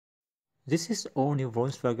This is all new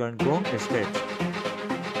Volkswagen Golf Estate.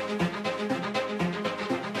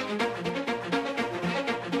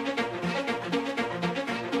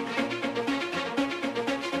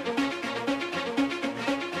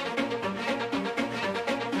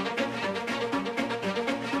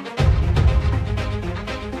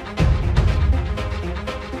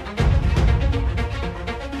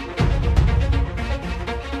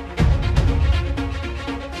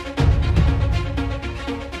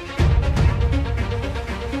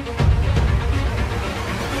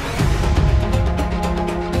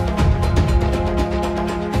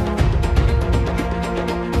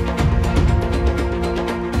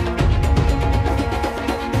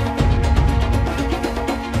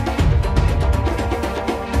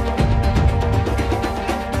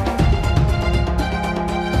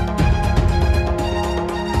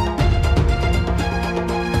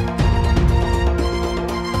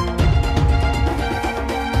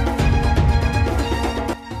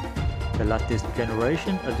 The latest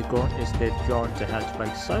generation of the Golf Estate joined the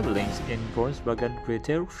hatchback siblings in Volkswagen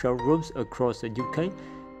retail showrooms across the UK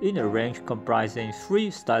in a range comprising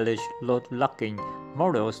 3 stylish load-locking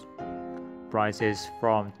models. Prices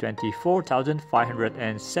from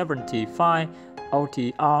 $24,575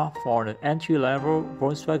 OTR for the entry-level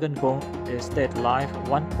Volkswagen Golf Estate Life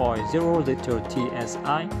 1.0-liter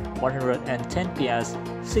TSI 110 PS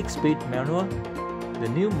 6-speed manual. The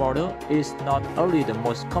new model is not only the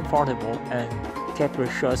most comfortable and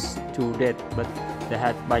capacious to date, but the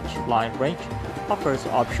hatchback line range offers the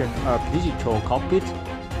option of digital cockpit,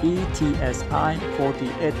 ETSI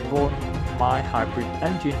 48-volt mild hybrid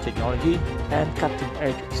engine technology, and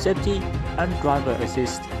cutting-edge safety and driver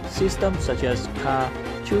assist systems such as Car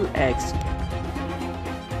 2X.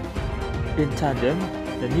 In tandem,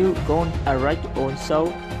 the new Golf arrived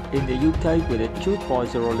also in the UK with a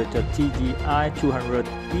 2.0-liter TDI 200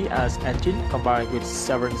 ES engine combined with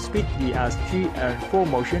 7-speed ESG and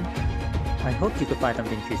 4-motion. I hope you could find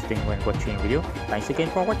something interesting when watching the video. Thanks again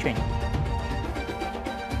for watching.